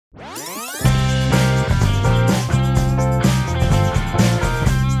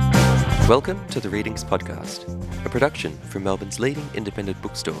Welcome to the Readings Podcast, a production from Melbourne's leading independent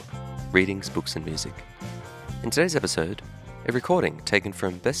bookstore, Readings, Books and Music. In today's episode, a recording taken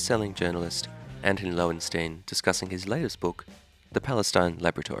from best-selling journalist Antony Loewenstein discussing his latest book, The Palestine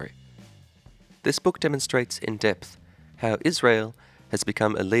Laboratory. This book demonstrates in depth how Israel has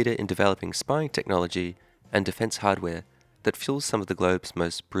become a leader in developing spying technology and defense hardware that fuels some of the globe's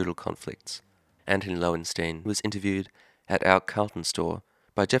most brutal conflicts. Antony Loewenstein was interviewed at our Carlton store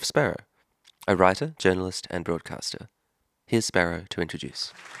by Jeff Sparrow, a writer, journalist and broadcaster. Here's Sparrow to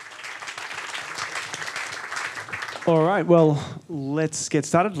introduce. All right, well, let's get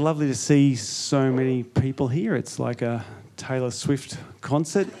started. Lovely to see so many people here. It's like a Taylor Swift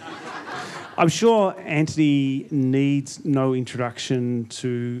concert. I'm sure Antony needs no introduction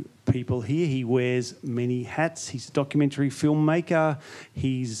to people here. He wears many hats. He's a documentary filmmaker.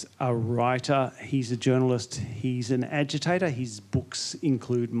 He's a writer. He's a journalist. He's an agitator. His books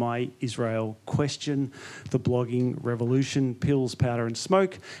include My Israel Question, The Blogging Revolution, Pills, Powder and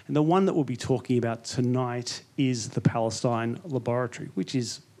Smoke. And the one that we'll be talking about tonight is The Palestine Laboratory, which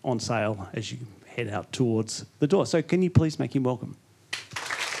is on sale as you head out towards the door. So can you please make him welcome?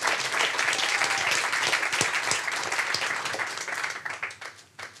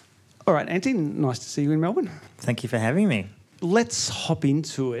 All right, Antony, nice to see you in Melbourne. Thank you for having me. Let's hop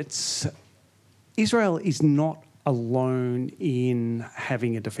into it. Israel is not alone in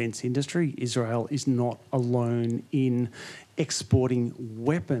having a defence industry. Israel is not alone in exporting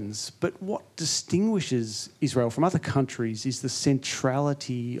weapons. But what distinguishes Israel from other countries is the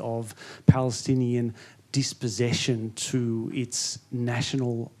centrality of Palestinian dispossession to its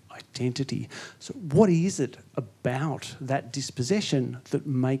national identity. So what is it about that dispossession that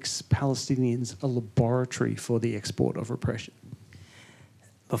makes Palestinians a laboratory for the export of repression?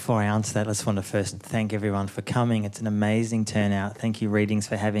 Before I answer that, I just want to first thank everyone for coming. It's an amazing turnout. Thank you, Readings,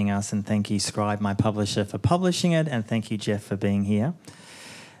 for having us, and thank you, Scribe, my publisher, for publishing it, and thank you, Jeff, for being here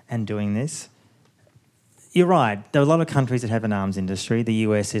and doing this. You're right. There are a lot of countries that have an arms industry. The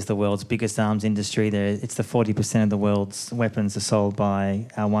US is the world's biggest arms industry. It's the 40% of the world's weapons are sold by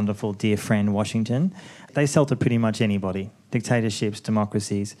our wonderful dear friend Washington. They sell to pretty much anybody, dictatorships,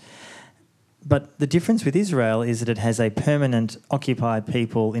 democracies. But the difference with Israel is that it has a permanent occupied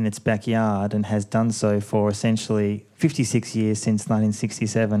people in its backyard and has done so for essentially 56 years since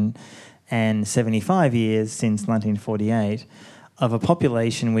 1967 and 75 years since 1948. Of a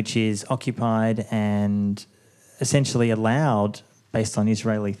population which is occupied and essentially allowed, based on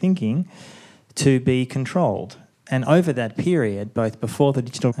Israeli thinking, to be controlled. And over that period, both before the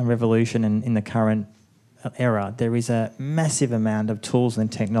digital revolution and in the current era, there is a massive amount of tools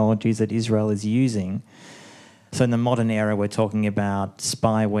and technologies that Israel is using. So in the modern era, we're talking about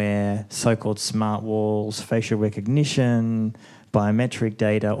spyware, so-called smart walls, facial recognition, biometric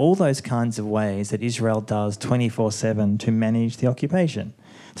data, all those kinds of ways that Israel does 24/7 to manage the occupation,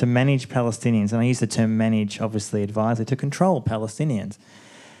 to manage Palestinians. And I use the term manage, obviously, advisedly, to control Palestinians.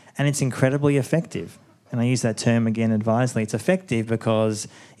 And it's incredibly effective. And I use that term again advisedly. It's effective because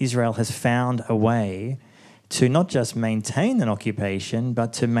Israel has found a way to not just maintain an occupation,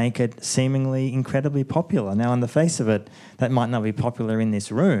 but to make it seemingly incredibly popular. Now, on the face of it, that might not be popular in this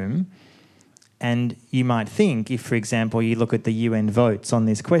room. And you might think, if, for example, you look at the UN votes on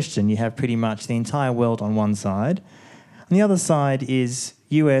this question, you have pretty much the entire world on one side. On the other side is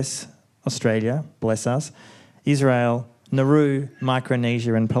US, Australia, bless us, Israel, Nauru,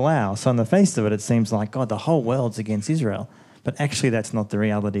 Micronesia and Palau. So on the face of it, it seems like, God, the whole world's against Israel. But actually, that's not the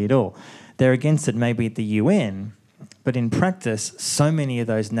reality at all. They're against it maybe at the UN, but in practice, so many of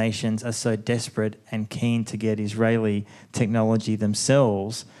those nations are so desperate and keen to get Israeli technology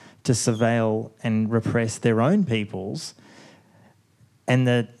themselves to surveil and repress their own peoples. And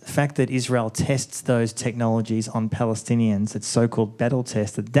the fact that Israel tests those technologies on Palestinians, it's so-called battle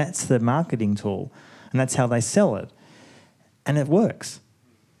tested, that's the marketing tool, and that's how they sell it. And it works.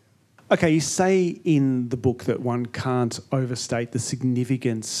 Okay, you say in the book that one can't overstate the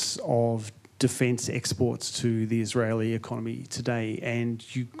significance of defence exports to the Israeli economy today, and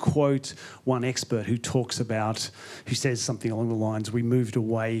you quote one expert who says something along the lines, we moved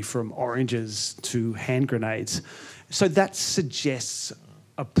away from oranges to hand grenades. So that suggests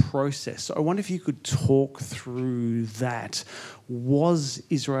a process. So I wonder if you could talk through that. Was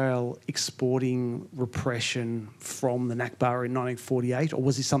Israel exporting repression from the Nakba in 1948, or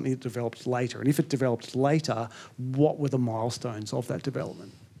was this something that developed later? And if it developed later, what were the milestones of that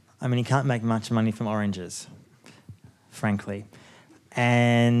development? I mean, you can't make much money from oranges, frankly.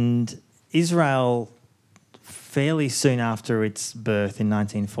 And Israel, fairly soon after its birth in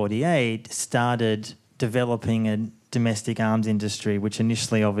 1948, started developing a domestic arms industry, which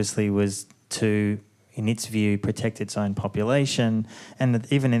initially obviously was to, in its view, protect its own population and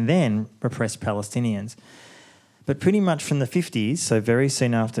even then repress Palestinians. But pretty much from the 50s, so very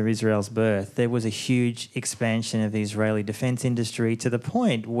soon after Israel's birth, there was a huge expansion of the Israeli defence industry to the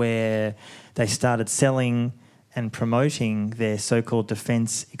point where they started selling and promoting their so-called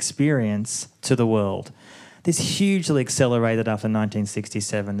defence experience to the world. This hugely accelerated after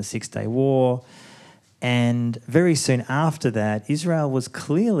 1967, the Six-Day War. And very soon after that, Israel was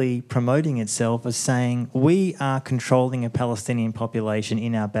clearly promoting itself as saying, we are controlling a Palestinian population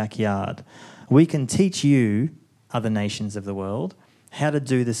in our backyard. We can teach you, other nations of the world, how to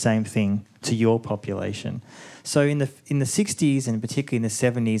do the same thing to your population. So in the 60s and particularly in the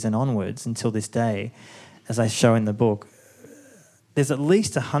 70s and onwards until this day, as I show in the book, there's at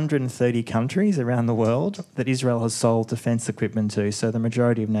least 130 countries around the world that Israel has sold defence equipment to, so the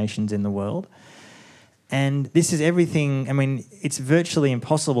majority of nations in the world. And this is everything, I mean, it's virtually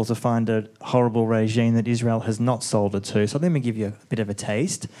impossible to find a horrible regime that Israel has not sold it to. So let me give you a bit of a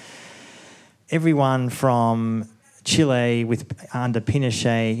taste. Everyone from Chile under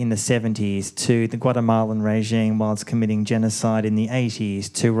Pinochet in the 70s to the Guatemalan regime whilst committing genocide in the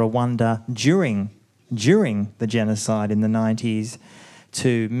 80s to Rwanda during the genocide in the 90s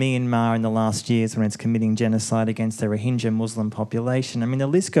to Myanmar in the last years when it's committing genocide against the Rohingya Muslim population. I mean, the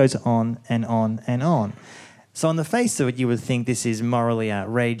list goes on and on and on. So on the face of it, you would think this is morally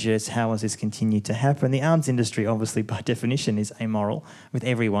outrageous. How has this continued to happen? The arms industry, obviously, by definition, is amoral with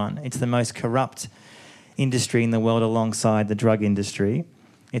everyone. It's the most corrupt industry in the world alongside the drug industry.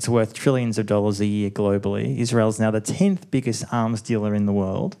 It's worth trillions of dollars a year globally. Israel's now the 10th biggest arms dealer in the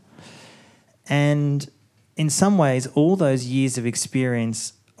world. And in some ways, all those years of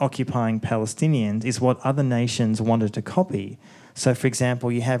experience occupying Palestinians is what other nations wanted to copy. So, for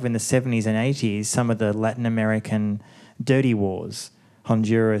example, you have in the 70s and 80s some of the Latin American dirty wars,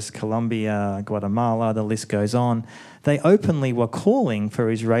 Honduras, Colombia, Guatemala, the list goes on. They openly were calling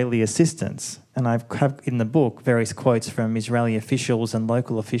for Israeli assistance. And I have in the book various quotes from Israeli officials and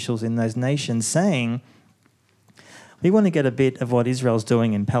local officials in those nations saying, we want to get a bit of what Israel's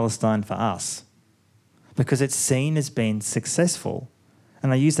doing in Palestine for us, because it's seen as being successful.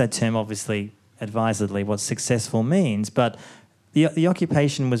 And I use that term, obviously, advisedly, what successful means, but the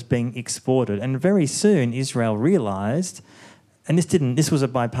occupation was being exported. And very soon Israel realised, and this was a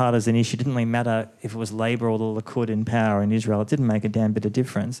bipartisan issue, it didn't really matter if it was Labour or the Likud in power in Israel, it didn't make a damn bit of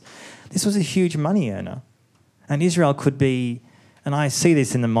difference. This was a huge money earner. And Israel could be, and I see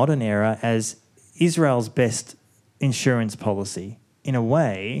this in the modern era as Israel's best insurance policy, in a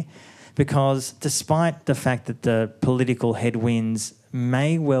way, because despite the fact that the political headwinds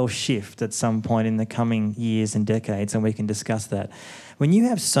may well shift at some point in the coming years and decades, and we can discuss that, when you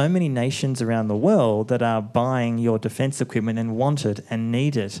have so many nations around the world that are buying your defence equipment and want it and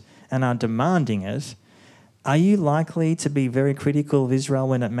need it and are demanding it, are you likely to be very critical of Israel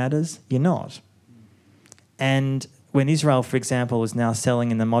when it matters? You're not. And when Israel, for example, is now selling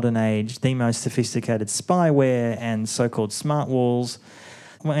in the modern age the most sophisticated spyware and so-called smart walls,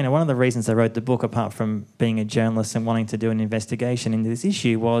 one of the reasons I wrote the book, apart from being a journalist and wanting to do an investigation into this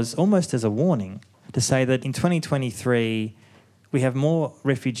issue, was almost as a warning to say that in 2023 we have more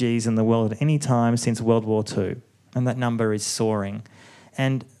refugees in the world at any time since World War II, and that number is soaring.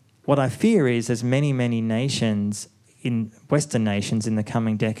 And what I fear is as many nations, in Western nations in the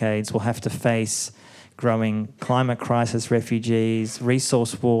coming decades, will have to face growing climate crisis refugees,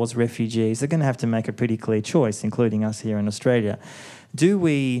 resource wars refugees. They're going to have to make a pretty clear choice, including us here in Australia. Do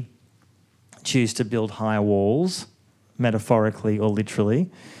we choose to build higher walls, metaphorically or literally,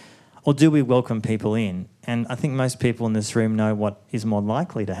 or do we welcome people in? And I think most people in this room know what is more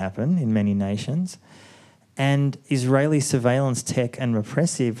likely to happen in many nations. And Israeli surveillance tech and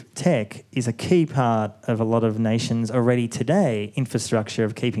repressive tech is a key part of a lot of nations already today, infrastructure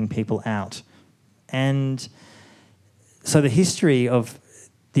of keeping people out. And so the history of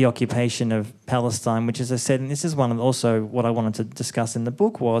the occupation of Palestine, which, as I said, and this is one of also what I wanted to discuss in the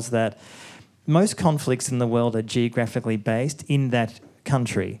book, was that most conflicts in the world are geographically based in that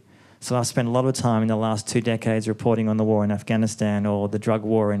country. So I've spent a lot of time in the last 2 decades reporting on the war in Afghanistan or the drug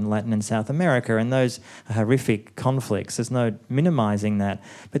war in Latin and South America, and those are horrific conflicts. There's no minimising that,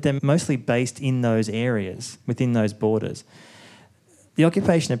 but they're mostly based in those areas, within those borders. The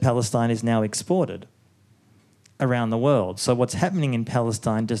occupation of Palestine is now exported around the world. So what's happening in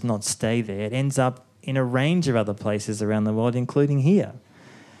Palestine does not stay there. It ends up in a range of other places around the world, including here.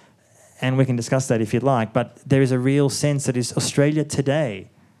 And we can discuss that if you'd like, but there is a real sense that Australia today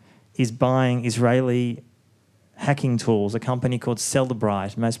is buying Israeli hacking tools, a company called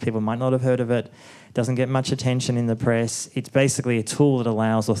Celebrite. Most people might not have heard of it. Doesn't get much attention in the press. It's basically a tool that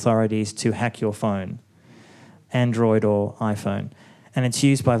allows authorities to hack your phone, Android or iPhone. And it's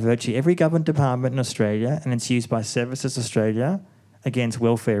used by virtually every government department in Australia, and it's used by Services Australia against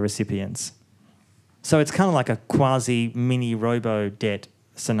welfare recipients. So it's kind of like a quasi-mini robo-debt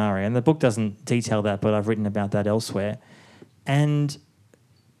scenario. And the book doesn't detail that, but I've written about that elsewhere. And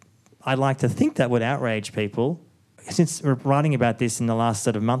I'd like to think that would outrage people. Since we're writing about this in the last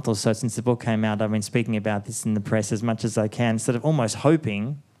sort of month or so, since the book came out, I've been speaking about this in the press as much as I can, sort of almost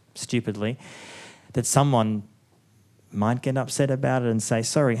hoping, stupidly, that someone might get upset about it and say,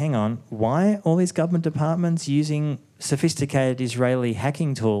 sorry, hang on, why all these government departments using sophisticated Israeli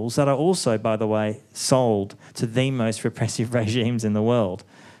hacking tools that are also, by the way, sold to the most repressive regimes in the world?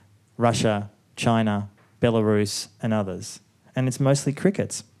 Russia, China, Belarus and others. And it's mostly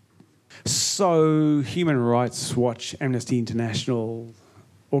crickets. So Human Rights Watch, Amnesty International,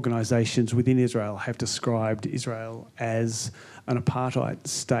 organisations within Israel have described Israel as an apartheid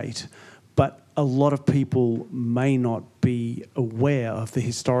state. But a lot of people may not be aware of the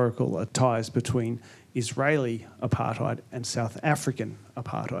historical ties between Israeli apartheid and South African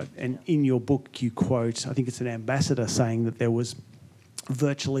apartheid. And in your book, you quote, I think it's an ambassador saying that there was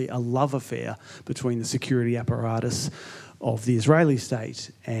virtually a love affair between the security apparatus of the Israeli state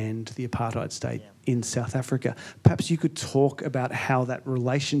and the apartheid state in South Africa. Perhaps you could talk about how that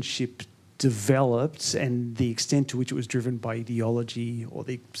relationship developed and the extent to which it was driven by ideology or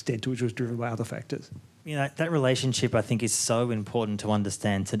the extent to which it was driven by other factors. You know, that relationship I think is so important to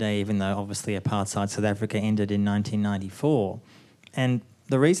understand today, even though obviously apartheid South Africa ended in 1994. And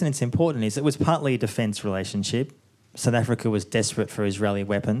the reason it's important is it was partly a defence relationship. South Africa was desperate for Israeli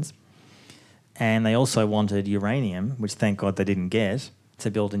weapons. And they also wanted uranium, which thank God they didn't get,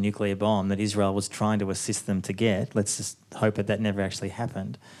 to build a nuclear bomb that Israel was trying to assist them to get. Let's just hope that never actually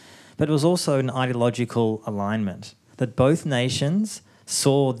happened. But it was also an ideological alignment, that both nations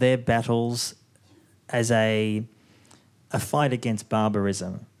saw their battles as a fight against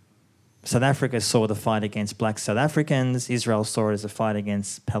barbarism. South Africa saw the fight against black South Africans. Israel saw it as a fight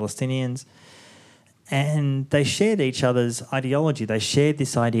against Palestinians. And they shared each other's ideology. They shared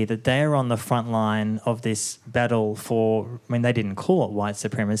this idea that they're on the front line of this battle for, I mean, they didn't call it white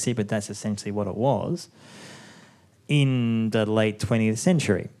supremacy, but that's essentially what it was, in the late 20th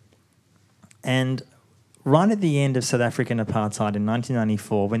century. And right at the end of South African apartheid in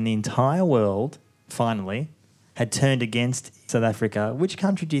 1994, when the entire world, finally, had turned against South Africa, which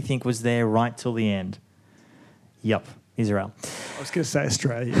country do you think was there right till the end? Yup, Israel. I was going to say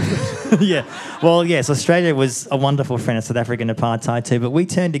Australia. Yeah. Well, yes, Australia was a wonderful friend of South African apartheid too, but we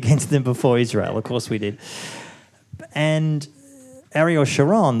turned against them before Israel. Of course we did. And Ariel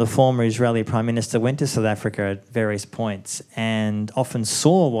Sharon, the former Israeli Prime Minister, went to South Africa at various points and often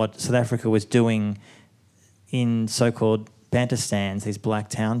saw what South Africa was doing in so-called Bantustans, these black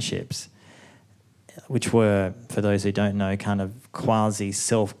townships, which were, for those who don't know, kind of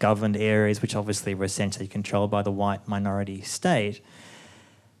quasi-self-governed areas, which obviously were essentially controlled by the white minority state.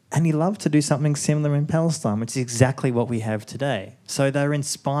 And he loved to do something similar in Palestine, which is exactly what we have today. So they're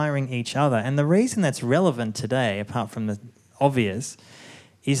inspiring each other. And the reason that's relevant today, apart from the obvious,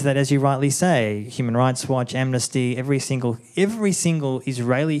 is that, as you rightly say, Human Rights Watch, Amnesty, every single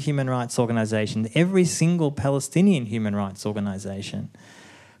Israeli human rights organisation, every single Palestinian human rights organisation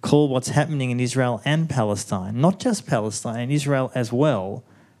call what's happening in Israel and Palestine, not just Palestine, in Israel as well,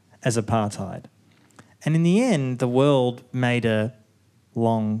 as apartheid. And in the end, the world made a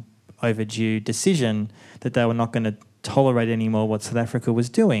long overdue decision that they were not going to tolerate anymore what South Africa was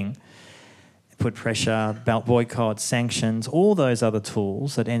doing. Put pressure, boycott, sanctions, all those other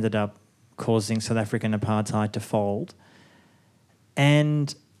tools that ended up causing South African apartheid to fold.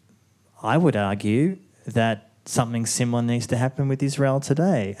 And I would argue that something similar needs to happen with Israel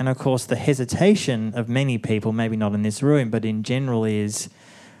today. And of course, the hesitation of many people, maybe not in this room, but in general, is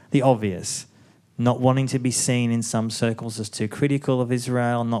the obvious. Not wanting to be seen in some circles as too critical of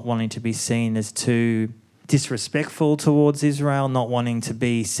Israel, not wanting to be seen as too disrespectful towards Israel, not wanting to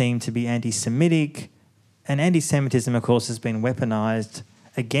be seen to be anti-Semitic. And anti-Semitism, of course, has been weaponized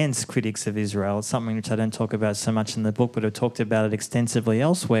against critics of Israel. It's something which I don't talk about so much in the book, but I've talked about it extensively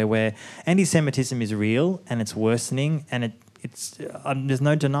elsewhere, where anti-Semitism is real and it's worsening, and it's there's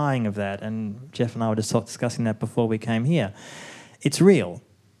no denying of that. And Jeff and I were just discussing that before we came here. It's real.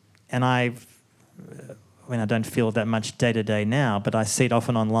 And I don't feel it that much day to day now, but I see it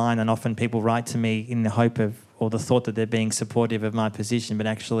often online, and often people write to me in the hope of, or the thought that they're being supportive of my position, but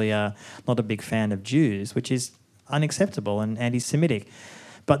actually are not a big fan of Jews, which is unacceptable and anti-Semitic.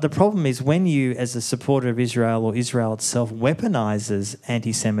 But the problem is when you, as a supporter of Israel or Israel itself, weaponizes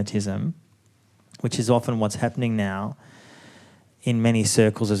anti-Semitism, which is often what's happening now in many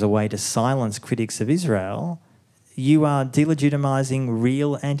circles as a way to silence critics of Israel, you are delegitimizing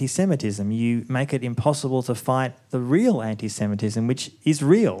real anti-Semitism. You make it impossible to fight the real anti-Semitism, which is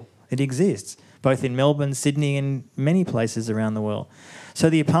real. It exists, both in Melbourne, Sydney, and many places around the world. So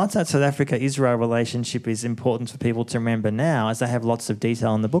the apartheid South Africa-Israel relationship is important for people to remember now, as I have lots of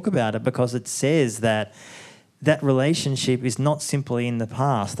detail in the book about it, because it says that that relationship is not simply in the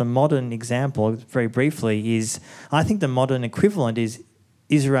past. The modern example, very briefly, is, I think the modern equivalent is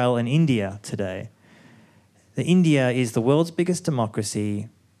Israel and India today. India is the world's biggest democracy,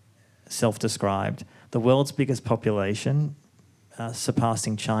 self-described, the world's biggest population,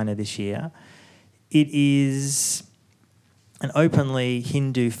 surpassing China this year. It is an openly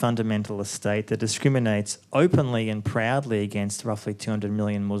Hindu fundamentalist state that discriminates openly and proudly against roughly 200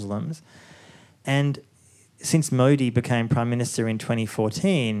 million Muslims. And since Modi became Prime Minister in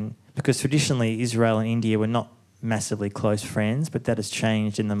 2014, because traditionally Israel and India were not massively close friends, but that has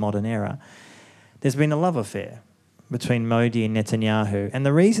changed in the modern era, there's been a love affair between Modi and Netanyahu. And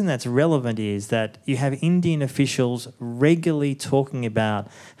the reason that's relevant is that you have Indian officials regularly talking about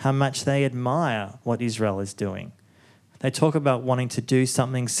how much they admire what Israel is doing. They talk about wanting to do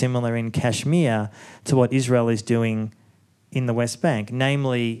something similar in Kashmir to what Israel is doing in the West Bank,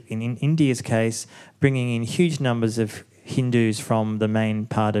 namely, in India's case, bringing in huge numbers of Hindus from the main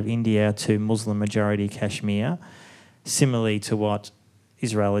part of India to Muslim-majority Kashmir, similarly to what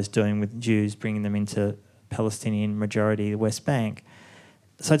Israel is doing with Jews, bringing them into Palestinian-majority West Bank.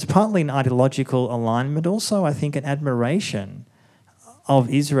 So it's partly an ideological alignment, also, I think, an admiration of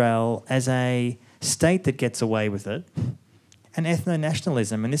Israel as a state that gets away with it, and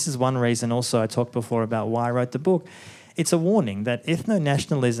ethno-nationalism. And this is one reason also I talked before about why I wrote the book. It's a warning that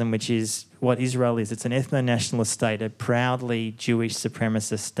ethno-nationalism, which is what Israel is, it's an ethno-nationalist state, a proudly Jewish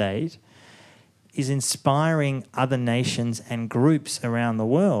supremacist state, is inspiring other nations and groups around the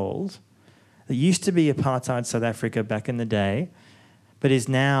world that used to be apartheid South Africa back in the day, but is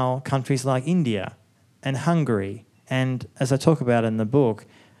now countries like India and Hungary, and as I talk about in the book,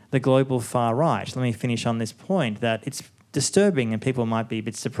 the global far right. Let me finish on this point, that it's disturbing and people might be a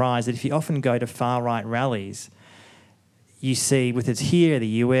bit surprised that if you often go to far right rallies, you see, with it's here, the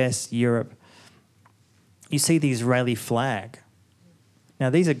US, Europe, you see the Israeli flag. Now,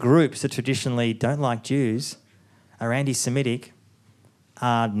 these are groups that traditionally don't like Jews, are anti-Semitic,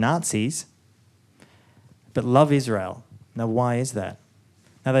 are Nazis, but love Israel. Now, why is that?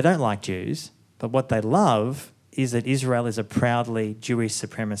 Now, they don't like Jews, but what they love is that Israel is a proudly Jewish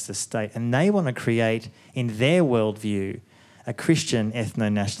supremacist state, and they want to create, in their worldview, a Christian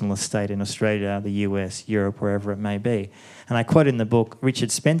ethno-nationalist state in Australia, the US, Europe, wherever it may be. And I quote in the book Richard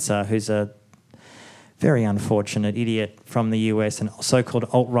Spencer, who's a very unfortunate idiot from the US and so-called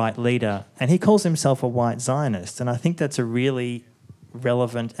alt-right leader, and he calls himself a white Zionist, and I think that's a really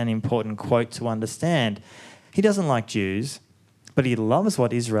relevant and important quote to understand. He doesn't like Jews, but he loves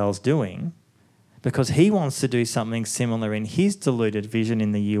what Israel's doing because he wants to do something similar in his deluded vision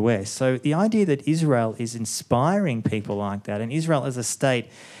in the US. So the idea that Israel is inspiring people like that, and Israel as a state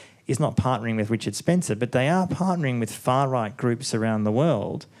is not partnering with Richard Spencer, but they are partnering with far-right groups around the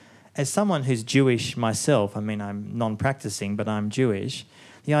world. As someone who's Jewish myself, I mean, I'm non-practicing, but I'm Jewish,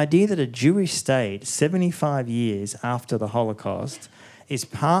 the idea that a Jewish state, 75 years after the Holocaust, is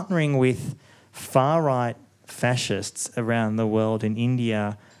partnering with far-right fascists around the world in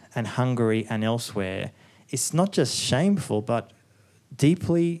India and Hungary and elsewhere, it's not just shameful, but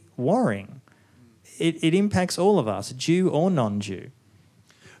deeply worrying. It impacts all of us, Jew or non-Jew.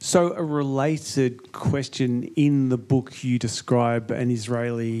 So a related question, in the book you describe an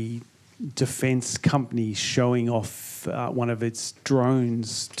Israeli defence company showing off one of its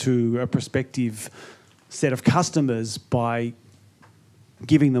drones to a prospective set of customers by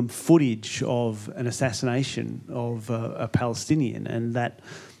giving them footage of an assassination of a Palestinian, and that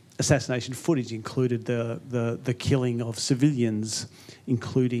assassination footage included the killing of civilians,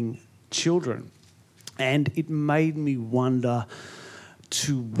 including children. And it made me wonder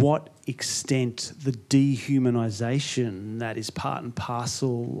to what extent the dehumanisation that is part and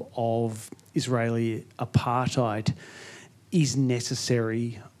parcel of Israeli apartheid is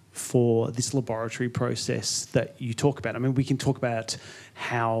necessary for this laboratory process that you talk about. I mean, we can talk about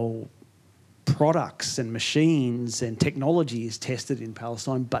how products and machines and technology is tested in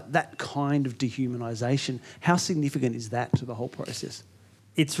Palestine, but that kind of dehumanisation, how significant is that to the whole process?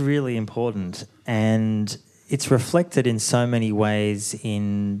 It's really important, and it's reflected in so many ways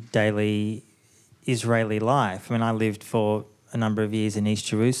in daily Israeli life. I mean, I lived for a number of years in East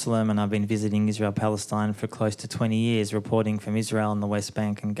Jerusalem, and I've been visiting Israel-Palestine for close to 20 years, reporting from Israel and the West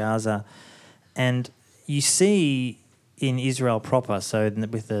Bank and Gaza. And you see in Israel proper, so in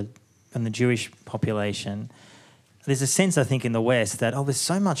the Jewish population, there's a sense, I think, in the West that, there's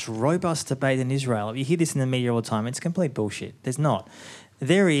so much robust debate in Israel. You hear this in the media all the time. It's complete bullshit. There's not.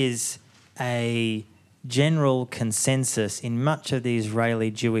 There is a general consensus in much of the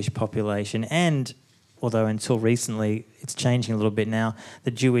Israeli Jewish population, and although until recently it's changing a little bit now,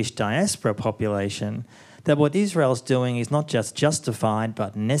 the Jewish diaspora population, that what Israel's doing is not just justified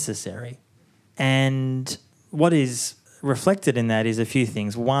but necessary. And what is reflected in that is a few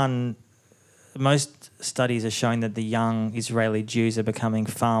things. One, most studies are showing that the young Israeli Jews are becoming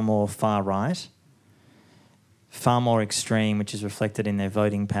far more far-right, far more extreme, which is reflected in their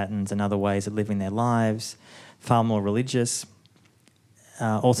voting patterns and other ways of living their lives, far more religious.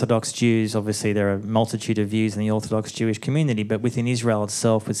 Orthodox Jews, obviously there are a multitude of views in the Orthodox Jewish community, but within Israel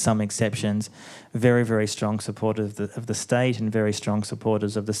itself, with some exceptions, very, very strong supporters of the state and very strong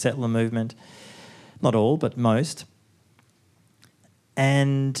supporters of the settler movement. Not all, but most.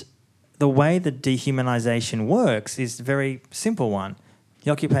 And the way that dehumanisation works is a very simple one. The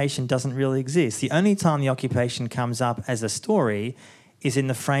occupation doesn't really exist. The only time the occupation comes up as a story is in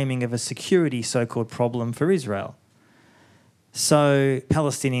the framing of a security so-called problem for Israel. So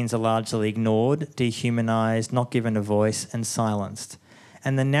Palestinians are largely ignored, dehumanised, not given a voice and silenced.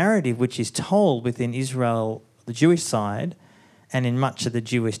 And the narrative which is told within Israel, the Jewish side, and in much of the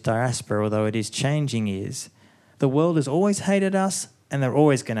Jewish diaspora, although it is changing, is the world has always hated us and they're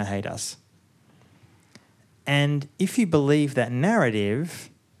always going to hate us. And if you believe that narrative,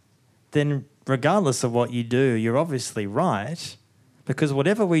 then regardless of what you do, you're obviously right, because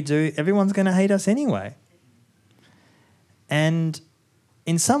whatever we do, everyone's going to hate us anyway. And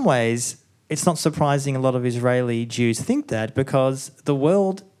in some ways, it's not surprising a lot of Israeli Jews think that, because the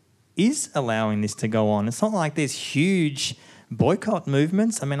world is allowing this to go on. It's not like there's huge boycott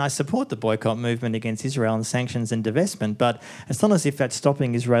movements. I mean, I support the boycott movement against Israel and sanctions and divestment, but it's not as if that's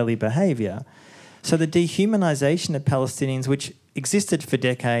stopping Israeli behaviour. So the dehumanisation of Palestinians, which existed for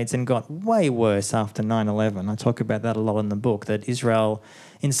decades and got way worse after 9/11, I talk about that a lot in the book, that Israel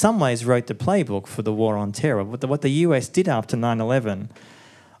in some ways wrote the playbook for the war on terror. What the US did after 9/11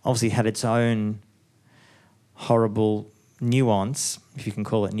 obviously had its own horrible nuance, if you can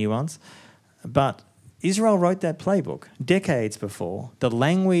call it nuance, but Israel wrote that playbook decades before. The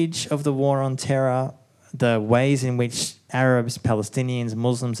language of the war on terror, the ways in which Arabs, Palestinians,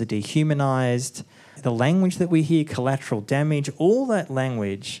 Muslims are dehumanised, the language that we hear, collateral damage, all that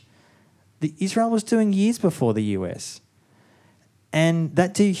language, Israel was doing years before the US. And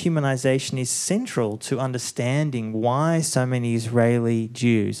that dehumanisation is central to understanding why so many Israeli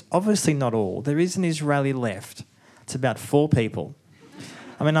Jews, obviously not all, there is an Israeli left. It's about 4 people.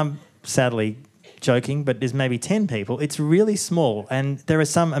 I mean, I'm sadly joking, but there's maybe 10 people. It's really small. And there are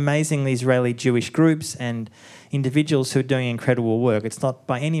some amazingly Israeli Jewish groups and individuals who are doing incredible work. It's not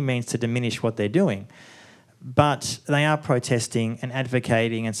by any means to diminish what they're doing, but they are protesting and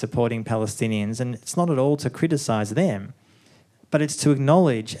advocating and supporting Palestinians. And it's not at all to criticise them, but it's to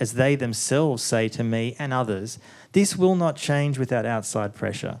acknowledge, as they themselves say to me and others, this will not change without outside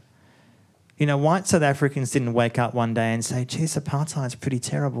pressure. You know, white South Africans didn't wake up one day and say, geez, apartheid's pretty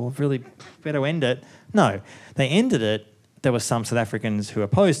terrible, really better end it. No, they ended it. There were some South Africans who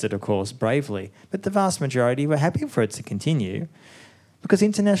opposed it, of course, bravely, but the vast majority were happy for it to continue because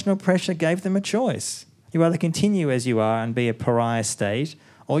international pressure gave them a choice. You either continue as you are and be a pariah state,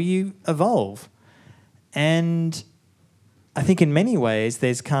 or you evolve. And I think in many ways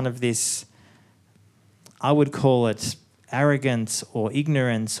there's kind of this, I would call it arrogance or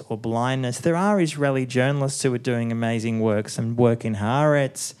ignorance or blindness. There are Israeli journalists who are doing amazing work, some work in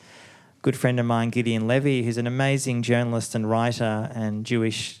Haaretz. A good friend of mine, Gideon Levy, who's an amazing journalist and writer and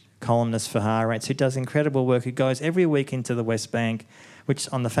Jewish columnist for Haaretz, who does incredible work, who goes every week into the West Bank, which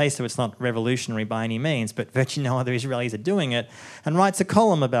on the face of it's not revolutionary by any means, but virtually no other Israelis are doing it, and writes a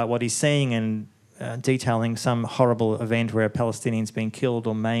column about what he's seeing and detailing some horrible event where a Palestinian's been killed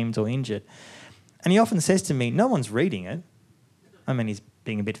or maimed or injured. And he often says to me, no one's reading it. I mean, he's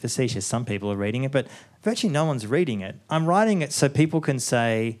being a bit facetious. Some people are reading it, but virtually no one's reading it. I'm writing it so people can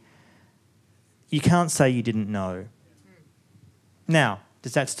say, you can't say you didn't know. Now,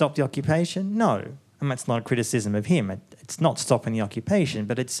 does that stop the occupation? No. And that's not a criticism of him. It's not stopping the occupation,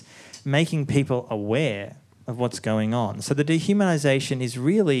 but it's making people aware of what's going on. So the dehumanisation is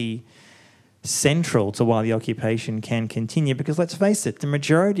really central to why the occupation can continue, because let's face it, the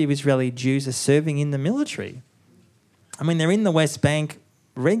majority of Israeli Jews are serving in the military. I mean, they're in the West Bank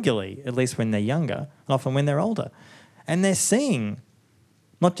regularly, at least when they're younger, and often when they're older. And they're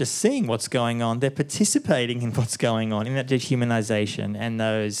not just seeing what's going on, they're participating in what's going on, in that dehumanization and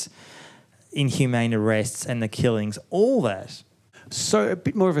those inhumane arrests and the killings, all that. So a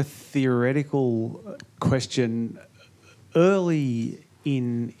bit more of a theoretical question. Early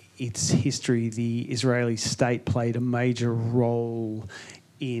in its history, the Israeli state played a major role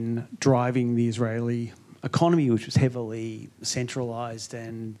in driving the Israeli economy, which was heavily centralised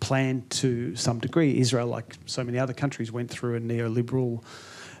and planned to some degree. Israel, like so many other countries, went through a neoliberal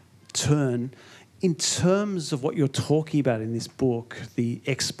turn. In terms of what you're talking about in this book, the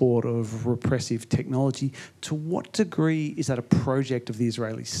export of repressive technology, to what degree is that a project of the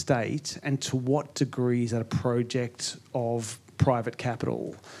Israeli state, and to what degree is that a project of private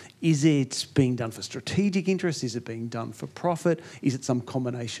capital? Is it being done for strategic interest? Is it being done for profit? Is it some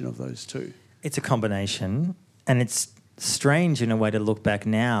combination of those two? It's a combination, and it's strange in a way to look back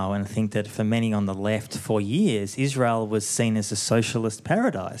now and think that for many on the left for years, Israel was seen as a socialist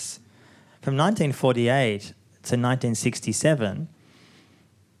paradise. From 1948 to 1967,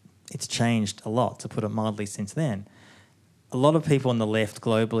 it's changed a lot, to put it mildly, since then. A lot of people on the left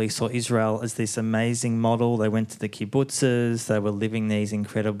globally saw Israel as this amazing model. They went to the kibbutzes, they were living these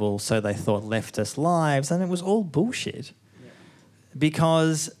incredible, so they thought, leftist lives, and it was all bullshit.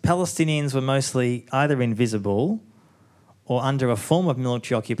 Because Palestinians were mostly either invisible or under a form of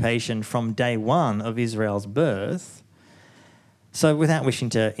military occupation from day one of Israel's birth. So without wishing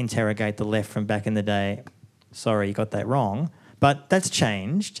to interrogate the left from back in the day, sorry, you got that wrong. But that's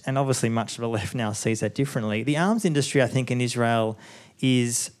changed, and obviously much of the left now sees that differently. The arms industry, I think, in Israel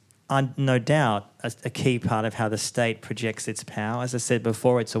is no doubt a key part of how the state projects its power. As I said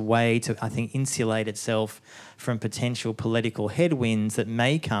before, it's a way to, I think, insulate itself from potential political headwinds that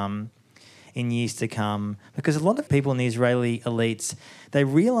may come in years to come. Because a lot of people in the Israeli elites, they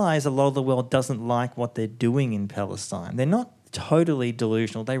realise a lot of the world doesn't like what they're doing in Palestine. They're not totally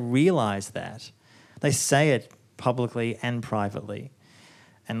delusional. They realise that. They say it publicly and privately.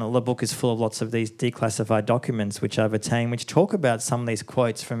 And the book is full of lots of these declassified documents which I've obtained, which talk about some of these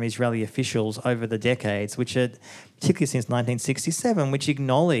quotes from Israeli officials over the decades, which are, particularly since 1967, which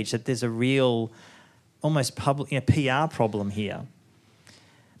acknowledge that there's a real, almost public, PR problem here.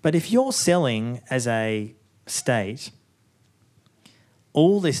 But if you're selling as a state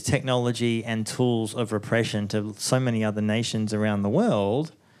all this technology and tools of repression to so many other nations around the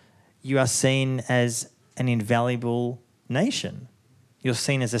world, you are seen as an invaluable nation. You're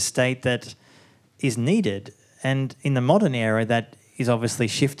seen as a state that is needed. And in the modern era, that is obviously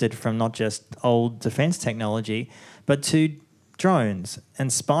shifted from not just old defence technology, but to drones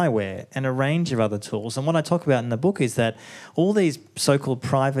and spyware and a range of other tools. And what I talk about in the book is that all these so-called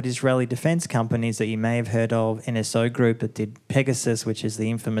private Israeli defence companies that you may have heard of, NSO Group that did Pegasus, which is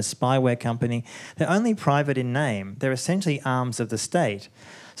the infamous spyware company, they're only private in name. They're essentially arms of the state.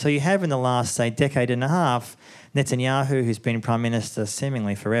 So you have in the last, say, decade and a half, Netanyahu, who's been Prime Minister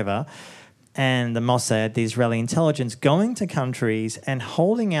seemingly forever, and the Mossad, the Israeli intelligence, going to countries and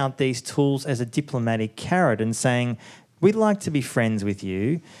holding out these tools as a diplomatic carrot and saying, we'd like to be friends with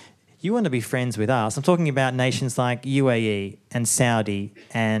you. You want to be friends with us. I'm talking about nations like UAE and Saudi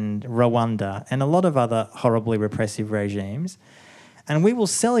and Rwanda and a lot of other horribly repressive regimes. And we will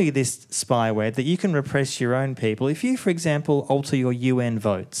sell you this spyware that you can repress your own people if you, for example, alter your UN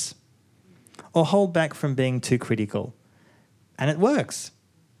votes or hold back from being too critical. And it works.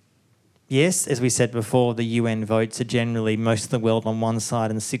 Yes, as we said before, the UN votes are generally most of the world on one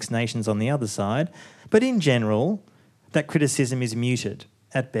side and 6 nations on the other side. But in general, that criticism is muted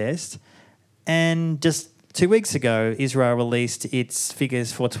at best. And just 2 weeks ago, Israel released its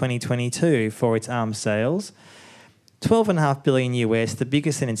figures for 2022 for its arms sales. $12.5 billion US, the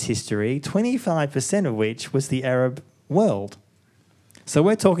biggest in its history, 25% of which was the Arab world. So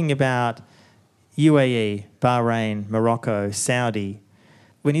we're talking about UAE, Bahrain, Morocco, Saudi.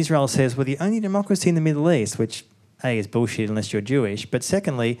 When Israel says we're the only democracy in the Middle East, which A, is bullshit unless you're Jewish, but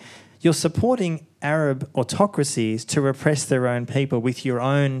secondly, you're supporting Arab autocracies to repress their own people with your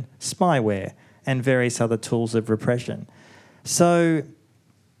own spyware and various other tools of repression. So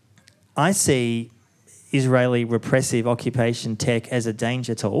I see Israeli repressive occupation tech as a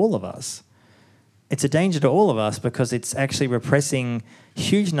danger to all of us. It's a danger to all of us because it's actually repressing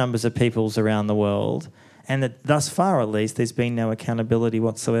huge numbers of peoples around the world, and that thus far at least there's been no accountability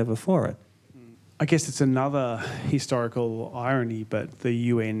whatsoever for it. I guess it's another historical irony, but the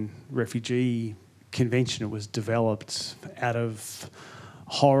UN Refugee Convention was developed out of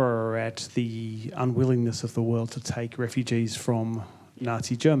horror at the unwillingness of the world to take refugees from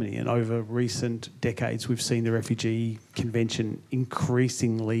Nazi Germany. And over recent decades, we've seen the Refugee Convention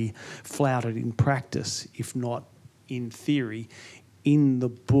increasingly flouted in practice, if not in theory. In the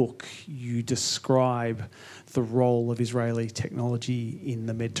book, you describe the role of Israeli technology in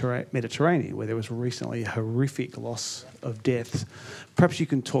the Mediterranean, where there was recently a horrific loss of deaths. Perhaps you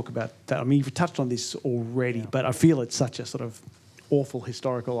can talk about that. I mean, you've touched on this already, but I feel it's such a sort of awful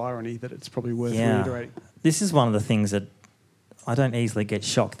historical irony that it's probably worth reiterating. This is one of the things that I don't easily get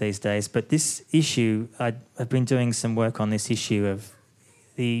shocked these days, but this issue, I've been doing some work on this issue of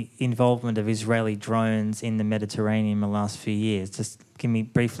the involvement of Israeli drones in the Mediterranean in the last few years. Just can me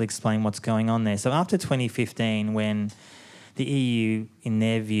briefly explain what's going on there. So after 2015, when the EU, in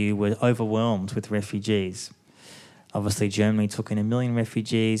their view, were overwhelmed with refugees, obviously Germany took in 1 million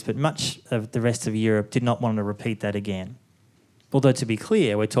refugees, but much of the rest of Europe did not want to repeat that again. Although, to be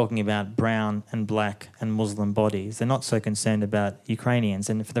clear, we're talking about brown and black and Muslim bodies. They're not so concerned about Ukrainians.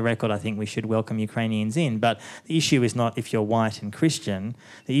 And for the record, I think we should welcome Ukrainians in. But the issue is not if you're white and Christian.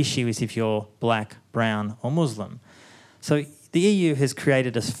 The issue is if you're black, brown or Muslim. So the EU has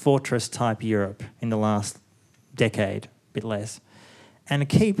created a fortress-type Europe in the last decade, a bit less. And a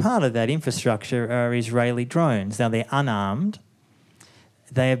key part of that infrastructure are Israeli drones. Now, they're unarmed.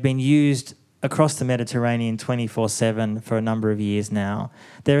 They have been used across the Mediterranean 24/7 for a number of years now.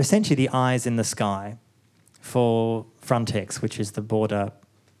 They're essentially the eyes in the sky for Frontex, which is the border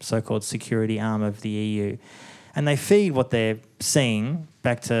so-called security arm of the EU. And they feed what they're seeing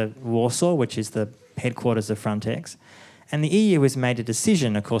back to Warsaw, which is the headquarters of Frontex. And the EU has made a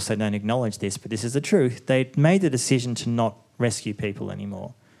decision, of course they don't acknowledge this, but this is the truth, they made the decision to not rescue people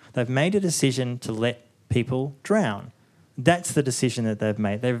anymore. They've made a decision to let people drown. That's the decision that they've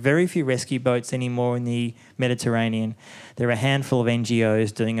made. There are very few rescue boats anymore in the Mediterranean. There are a handful of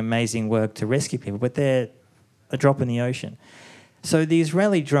NGOs doing amazing work to rescue people, but they're a drop in the ocean. So the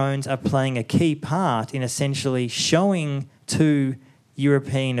Israeli drones are playing a key part in essentially showing to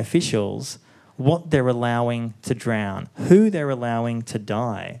European officials what they're allowing to drown, who they're allowing to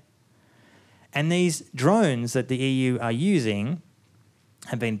die. And these drones that the EU are using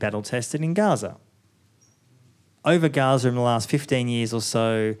have been battle tested in Gaza. Over Gaza in the last 15 years or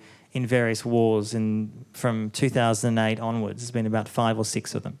so in various wars from 2008 onwards. There's been about 5 or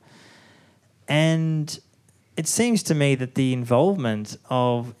 6 of them. And it seems to me that the involvement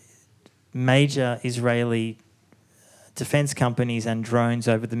of major Israeli defence companies and drones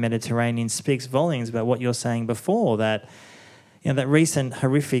over the Mediterranean speaks volumes about what you're saying before, that that recent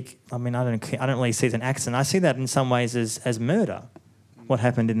horrific, I don't really see it as an accident. I see that in some ways as murder, what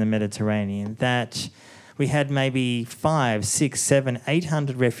happened in the Mediterranean, that we had maybe 5, 6, 7,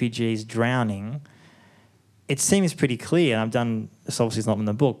 800 refugees drowning. It seems pretty clear, and I've done, this obviously is not in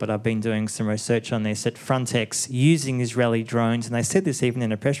the book, but I've been doing some research on this, that Frontex using Israeli drones, and they said this even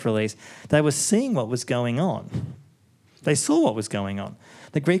in a press release, they were seeing what was going on. They saw what was going on.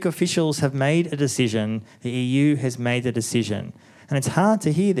 The Greek officials have made a decision, the EU has made a decision, and it's hard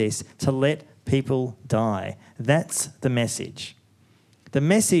to hear this, to let people die. That's the message. The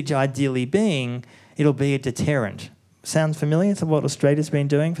message ideally being, it'll be a deterrent. Sounds familiar to what Australia's been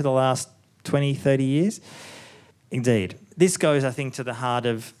doing for the last 20, 30 years? Indeed. This goes, I think, to the heart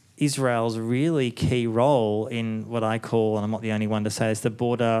of Israel's really key role in what I call, and I'm not the only one to say this, the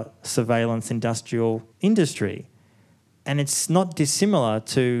border surveillance industrial industry. And it's not dissimilar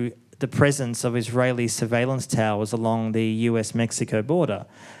to the presence of Israeli surveillance towers along the US-Mexico border.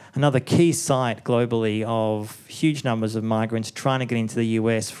 Another key site globally of huge numbers of migrants trying to get into the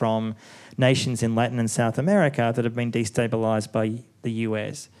US from nations in Latin and South America that have been destabilised by the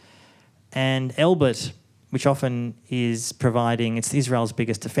US. And Elbit, which often is providing, it's Israel's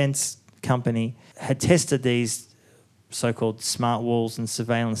biggest defence company, had tested these so-called smart walls and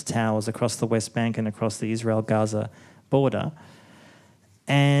surveillance towers across the West Bank and across the Israel-Gaza border.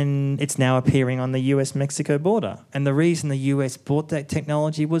 And it's now appearing on the US-Mexico border. And the reason the US bought that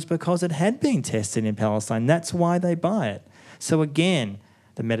technology was because it had been tested in Palestine. That's why they buy it. So again,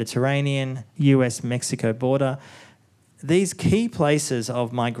 the Mediterranean, US-Mexico border, these key places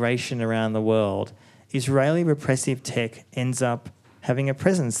of migration around the world, Israeli repressive tech ends up having a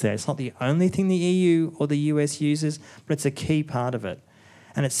presence there. It's not the only thing the EU or the US uses, but it's a key part of it.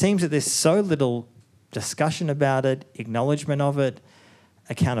 And it seems that there's so little discussion about it, acknowledgement of it,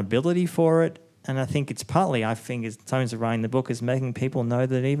 accountability for it. And I think it's partly, as Tones of writing the book, is making people know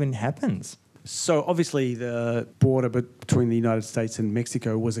that it even happens. So obviously the border between the United States and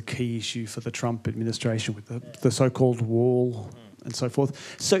Mexico was a key issue for the Trump administration with the so-called wall and so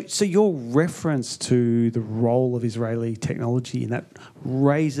forth. So your reference to the role of Israeli technology in that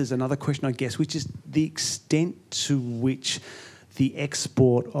raises another question, I guess, which is the extent to which the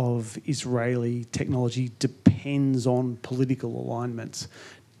export of Israeli technology depends on political alignments.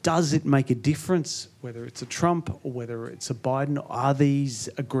 Does it make a difference whether it's a Trump or whether it's a Biden? Are these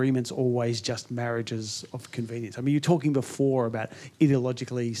agreements always just marriages of convenience? I mean, you're talking before about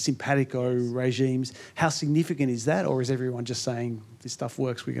ideologically simpatico regimes. How significant is that? Or is everyone just saying, this stuff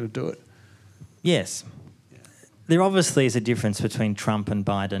works, we're going to do it? Yes. There obviously is a difference between Trump and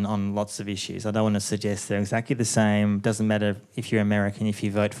Biden on lots of issues. I don't want to suggest they're exactly the same. Doesn't matter if you're American, if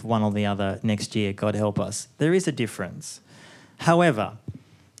you vote for one or the other next year, God help us. There is a difference. However,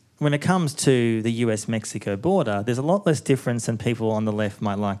 when it comes to the US-Mexico border, there's a lot less difference than people on the left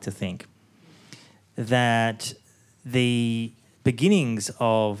might like to think. That the beginnings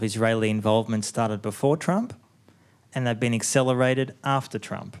of Israeli involvement started before Trump and they've been accelerated after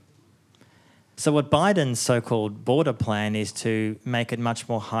Trump. So what Biden's so-called border plan is to make it much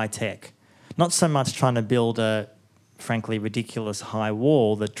more high-tech. Not so much trying to build a, frankly, ridiculous high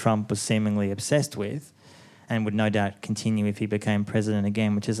wall that Trump was seemingly obsessed with and would no doubt continue if he became president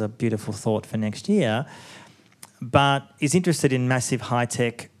again, which is a beautiful thought for next year, but is interested in massive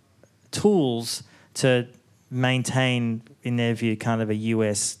high-tech tools to maintain, in their view, kind of a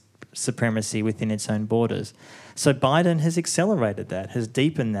US supremacy within its own borders. So Biden has accelerated that, has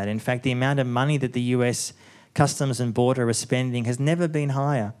deepened that. In fact, the amount of money that the US Customs and Border are spending has never been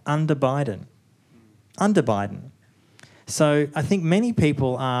higher under Biden. Under Biden. So I think many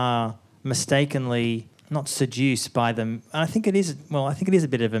people are mistakenly not seduced by them. I think it is a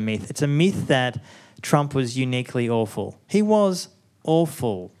bit of a myth. It's a myth that Trump was uniquely awful. He was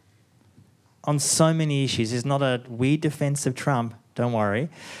awful on so many issues. It's not a weird defence of Trump, don't worry.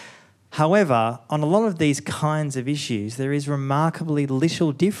 However, on a lot of these kinds of issues, there is remarkably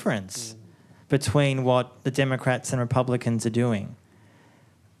little difference between what the Democrats and Republicans are doing,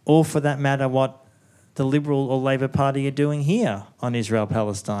 or for that matter, what the Liberal or Labor Party are doing here on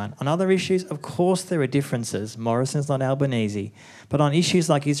Israel-Palestine. On other issues, of course there are differences. Morrison's not Albanese. But on issues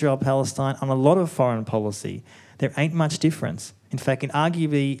like Israel-Palestine, on a lot of foreign policy, there ain't much difference. In fact, can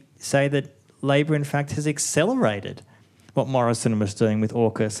arguably say that Labor, in fact, has accelerated what Morrison was doing with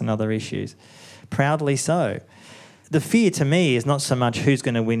AUKUS and other issues. Proudly so. The fear to me is not so much who's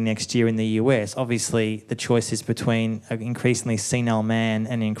going to win next year in the US. Obviously, the choice is between an increasingly senile man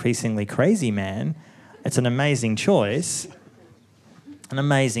and an increasingly crazy man. It's an amazing choice. An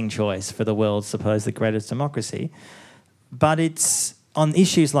amazing choice for the world's supposed greatest democracy. But it's on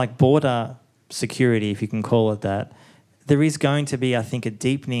issues like border security, if you can call it that, there is going to be, I think, a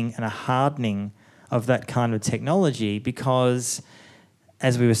deepening and a hardening of that kind of technology because,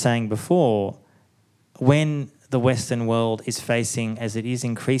 as we were saying before, when the Western world is facing, as it is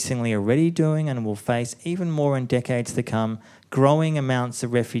increasingly already doing and will face even more in decades to come, growing amounts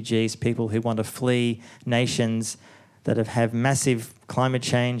of refugees, people who want to flee nations that have massive climate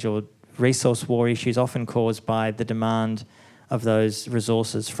change or resource war issues, often caused by the demand of those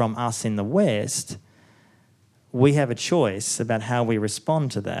resources from us in the West, we have a choice about how we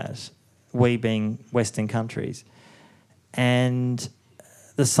respond to that, we being Western countries. And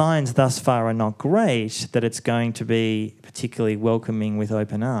the signs thus far are not great that it's going to be particularly welcoming with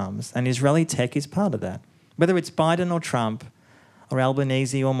open arms. And Israeli tech is part of that. Whether it's Biden or Trump or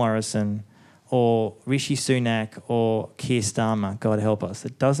Albanese or Morrison or Rishi Sunak or Keir Starmer, God help us.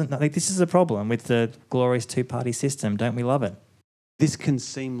 It doesn't. Like, this is a problem with the glorious two-party system. Don't we love it? This can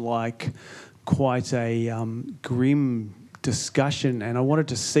seem like quite a grim discussion, and I wanted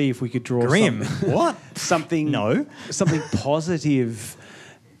to see if we could draw something positive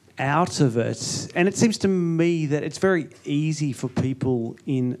out of it. And it seems to me that it's very easy for people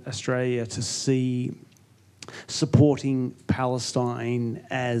in Australia to see supporting Palestine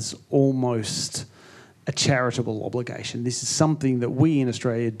as almost a charitable obligation. This is something that we in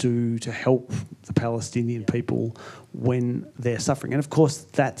Australia do to help the Palestinian people when they're suffering. And of course,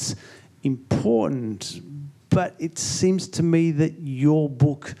 that's important, but it seems to me that your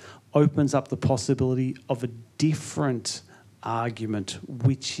book opens up the possibility of a different argument,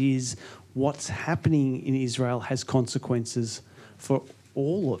 which is what's happening in Israel has consequences for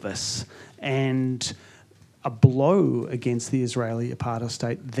all of us. And a blow against the Israeli apartheid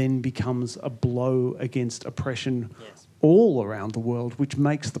state then becomes a blow against oppression all around the world, which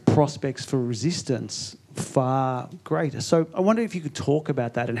makes the prospects for resistance far greater. So I wonder if you could talk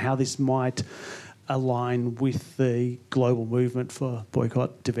about that and how this might align with the global movement for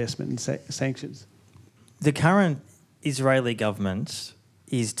boycott, divestment and sanctions. The current Israeli government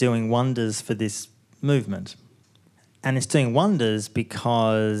is doing wonders for this movement. And it's doing wonders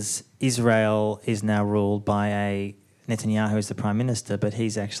because Israel is now ruled by a Netanyahu as the Prime Minister, but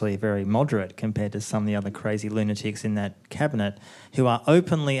he's actually very moderate compared to some of the other crazy lunatics in that cabinet who are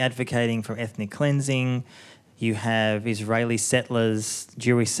openly advocating for ethnic cleansing, You have Israeli settlers,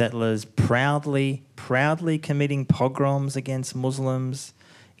 Jewish settlers, proudly committing pogroms against Muslims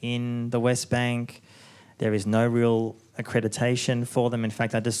in the West Bank. There is no real accreditation for them. In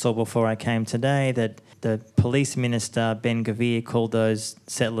fact, I just saw before I came today that the police minister, Ben Gvir, called those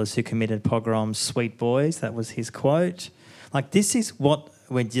settlers who committed pogroms sweet boys. That was his quote. Like, this is what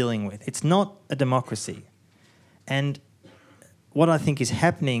we're dealing with. It's not a democracy. And what I think is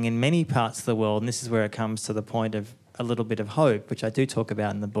happening in many parts of the world, and this is where it comes to the point of a little bit of hope, which I do talk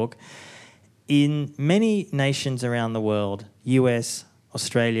about in the book, in many nations around the world, US,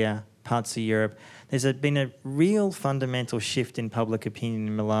 Australia, parts of Europe, there's been a real fundamental shift in public opinion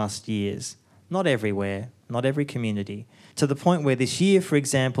in the last years. Not everywhere, not every community, to the point where this year, for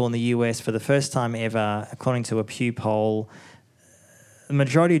example, in the US, for the first time ever, according to a Pew poll, the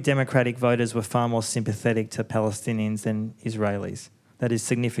majority of Democratic voters were far more sympathetic to Palestinians than Israelis. That is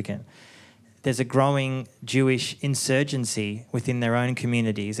significant. There's a growing Jewish insurgency within their own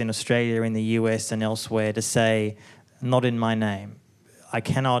communities in Australia, in the US and elsewhere to say, not in my name. I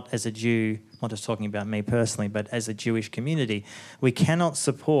cannot, as a Jew, not just talking about me personally, but as a Jewish community, we cannot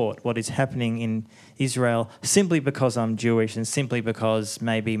support what is happening in Israel simply because I'm Jewish and simply because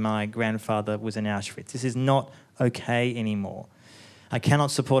maybe my grandfather was in Auschwitz. This is not okay anymore. I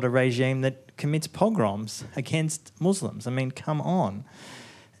cannot support a regime that commits pogroms against Muslims. I mean, come on.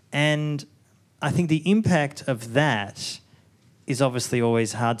 And I think the impact of that is obviously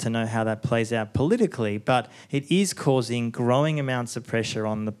always hard to know how that plays out politically, but it is causing growing amounts of pressure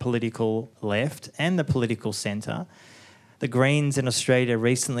on the political left and the political centre. The Greens in Australia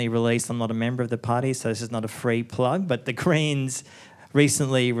recently released, I'm not a member of the party, so this is not a free plug, but the Greens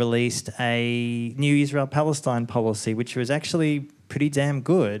recently released a new Israel-Palestine policy, which was actually pretty damn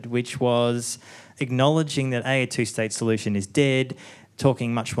good, which was acknowledging that a two-state solution is dead,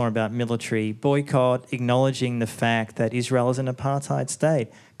 talking much more about military boycott, acknowledging the fact that Israel is an apartheid state.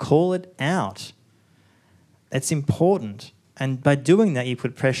 Call it out. It's important. And by doing that, you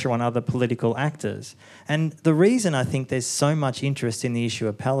put pressure on other political actors. And the reason I think there's so much interest in the issue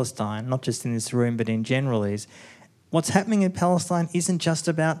of Palestine, not just in this room, but in general, is what's happening in Palestine isn't just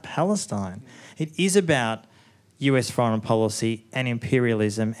about Palestine. It is about US foreign policy and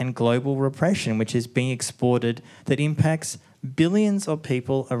imperialism and global repression, which is being exported, that impacts billions of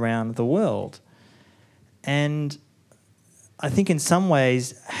people around the world. And I think in some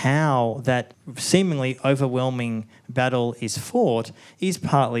ways how that seemingly overwhelming battle is fought is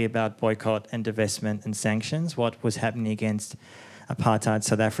partly about boycott and divestment and sanctions, what was happening against apartheid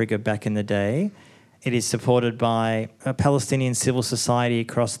South Africa back in the day. It is supported by a Palestinian civil society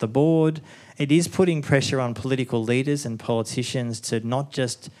across the board. It is putting pressure on political leaders and politicians to not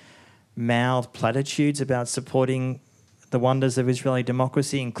just mouth platitudes about supporting the wonders of Israeli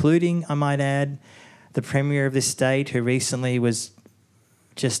democracy, including, I might add, the Premier of this state who recently was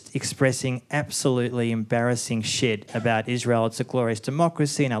just expressing absolutely embarrassing shit about Israel. It's a glorious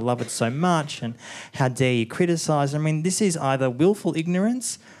democracy and I love it so much and how dare you criticise. I mean, this is either willful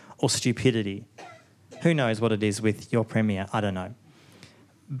ignorance or stupidity. Who knows what it is with your Premier? I don't know.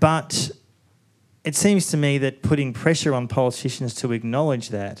 But it seems to me that putting pressure on politicians to acknowledge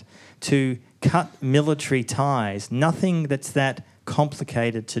that, to cut military ties, nothing that's that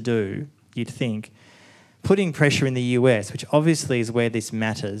complicated to do, you'd think, putting pressure in the US, which obviously is where this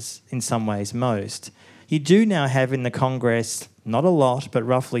matters in some ways most. You do now have in the Congress, not a lot, but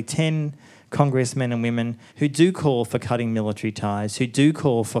roughly 10 congressmen and women who do call for cutting military ties, who do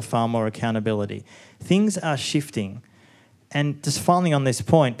call for far more accountability. Things are shifting. And just finally on this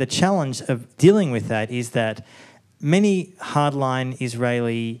point, the challenge of dealing with that is that many hardline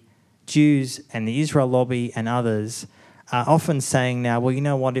Israeli Jews and the Israel lobby and others are often saying now, well, you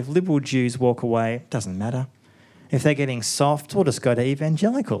know what, if liberal Jews walk away, it doesn't matter. If they're getting soft, we'll just go to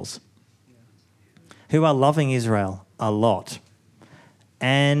evangelicals who are loving Israel a lot.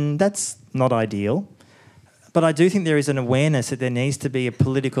 And that's not ideal. But I do think there is an awareness that there needs to be a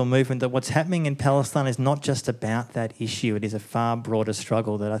political movement, that what's happening in Palestine is not just about that issue. It is a far broader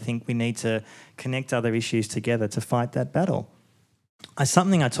struggle that I think we need to connect other issues together to fight that battle.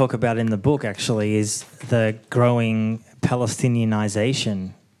 Something I talk about in the book, actually, is the growing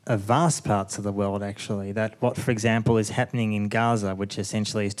Palestinianization of vast parts of the world, actually. That what, for example, is happening in Gaza, which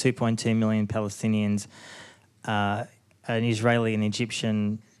essentially is 2.2 million Palestinians, an Israeli and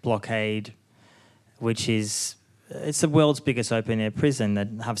Egyptian blockade, which is, it's the world's biggest open-air prison. That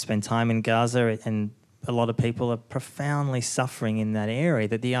have spent time in Gaza, and a lot of people are profoundly suffering in that area.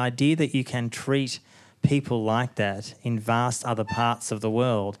 That the idea that you can treat people like that in vast other parts of the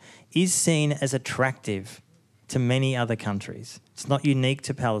world is seen as attractive to many other countries. It's not unique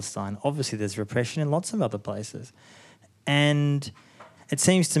to Palestine. Obviously, there's repression in lots of other places. And it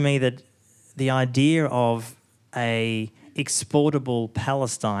seems to me that the idea of a exportable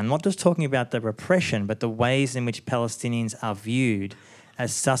Palestine, not just talking about the repression, but the ways in which Palestinians are viewed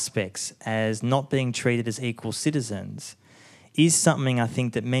as suspects, as not being treated as equal citizens, is something I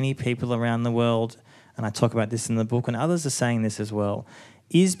think that many people around the world, and I talk about this in the book and others are saying this as well,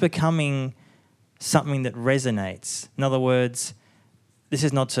 is becoming something that resonates. In other words, this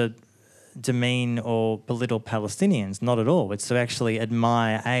is not to demean or belittle Palestinians, not at all. It's to actually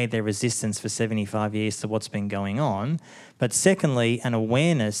admire, A, their resistance for 75 years to what's been going on, but secondly, an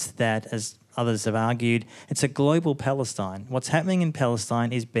awareness that, as others have argued, it's a global Palestine. What's happening in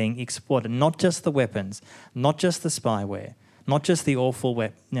Palestine is being exported, not just the weapons, not just the spyware, not just the awful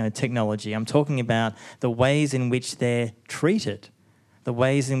technology. I'm talking about the ways in which they're treated, the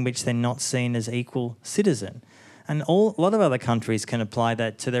ways in which they're not seen as equal citizen. And a lot of other countries can apply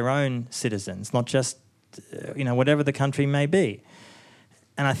that to their own citizens, not just, whatever the country may be.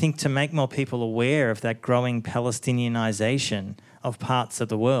 And I think to make more people aware of that growing Palestinianization of parts of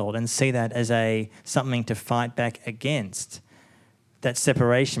the world and see that as something to fight back against, that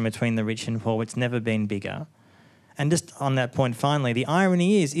separation between the rich and poor, it's never been bigger. And just on that point, finally, the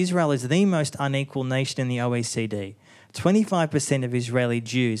irony is Israel is the most unequal nation in the OECD. 25% of Israeli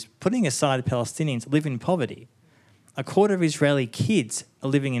Jews, putting aside Palestinians, live in poverty. A quarter of Israeli kids are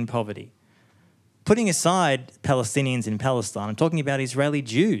living in poverty. Putting aside Palestinians in Palestine, I'm talking about Israeli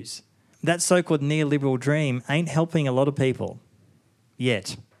Jews. That so-called neoliberal dream ain't helping a lot of people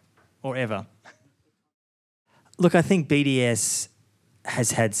yet or ever. Look, I think BDS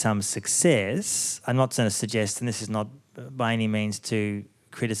has had some success. I'm not going to suggest, and this is not by any means to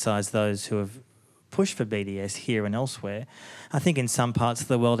criticise those who have pushed for BDS here and elsewhere. I think in some parts of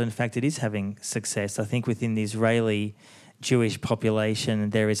the world, in fact, it is having success. I think within the Israeli Jewish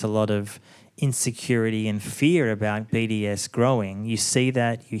population, there is a lot of insecurity and fear about BDS growing. You see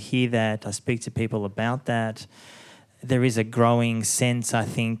that, you hear that, I speak to people about that. There is a growing sense, I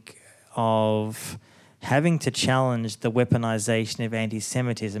think, of having to challenge the weaponization of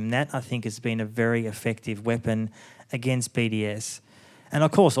anti-Semitism. That, I think, has been a very effective weapon against BDS. And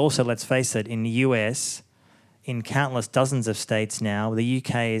of course, also, let's face it, in the US, in countless dozens of states now, the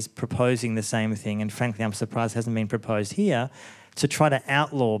UK is proposing the same thing, and frankly, I'm surprised it hasn't been proposed here, to try to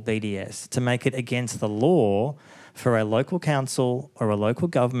outlaw BDS, to make it against the law for a local council or a local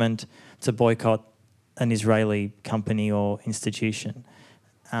government to boycott an Israeli company or institution.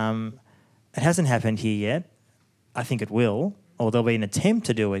 It hasn't happened here yet. I think it will, or there'll be an attempt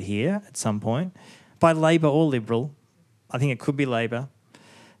to do it here at some point, by Labor or Liberal. I think it could be Labor.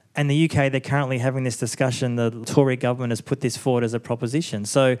 And the UK, they're currently having this discussion. The Tory government has put this forward as a proposition.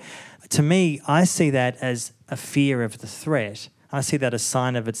 So to me, I see that as a fear of the threat. I see that as a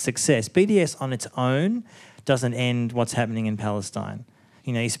sign of its success. BDS on its own doesn't end what's happening in Palestine.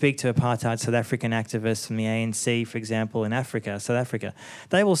 You speak to apartheid South African activists from the ANC, for example, in South Africa.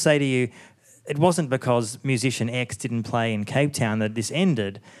 They will say to you, it wasn't because musician X didn't play in Cape Town that this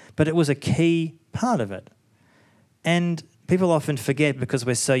ended, but it was a key part of it. And people often forget because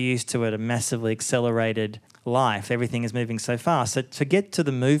we're so used to it, a massively accelerated life. Everything is moving so fast. So to get to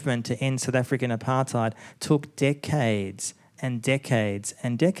the movement to end South African apartheid took decades and decades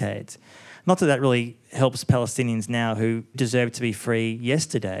and decades. Not that really helps Palestinians now who deserve to be free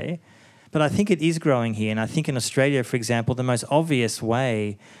yesterday, but I think it is growing here. And I think in Australia, for example, the most obvious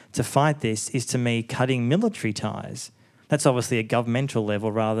way to fight this is, to me, cutting military ties. That's obviously a governmental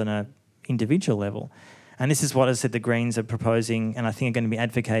level rather than an individual level. And this is what, as I said, the Greens are proposing and I think are going to be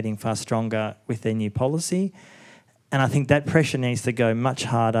advocating far stronger with their new policy. And I think that pressure needs to go much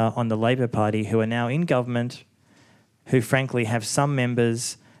harder on the Labor Party, who are now in government, who frankly have some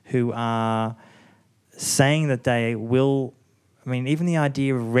members who are saying that they will, even the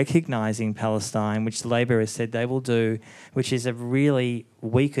idea of recognising Palestine, which Labor has said they will do, which is a really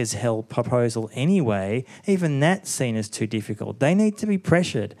weak as hell proposal anyway, even that's seen as too difficult. They need to be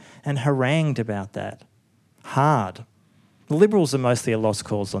pressured and harangued about that. Hard. The Liberals are mostly a lost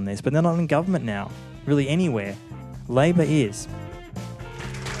cause on this, but they're not in government now, really anywhere. Labor is.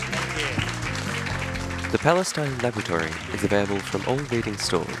 The Palestine Laboratory is available from all reading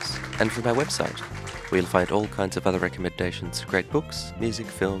stores and from our website, where you'll find all kinds of other recommendations for great books, music,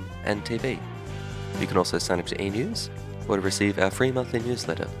 film, and TV. You can also sign up to e-news or to receive our free monthly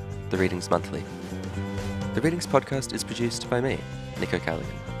newsletter, The Readings Monthly. The Readings podcast is produced by me, Nick O'Callaghan.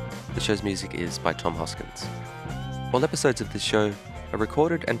 The show's music is by Tom Hoskins. All episodes of this show are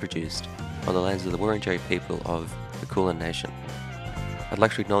recorded and produced on the lands of the Wurundjeri people of the Kulin Nation. I'd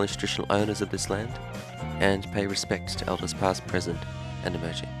like to acknowledge traditional owners of this land and pay respect to elders past, present, and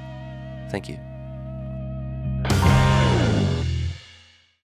emerging. Thank you.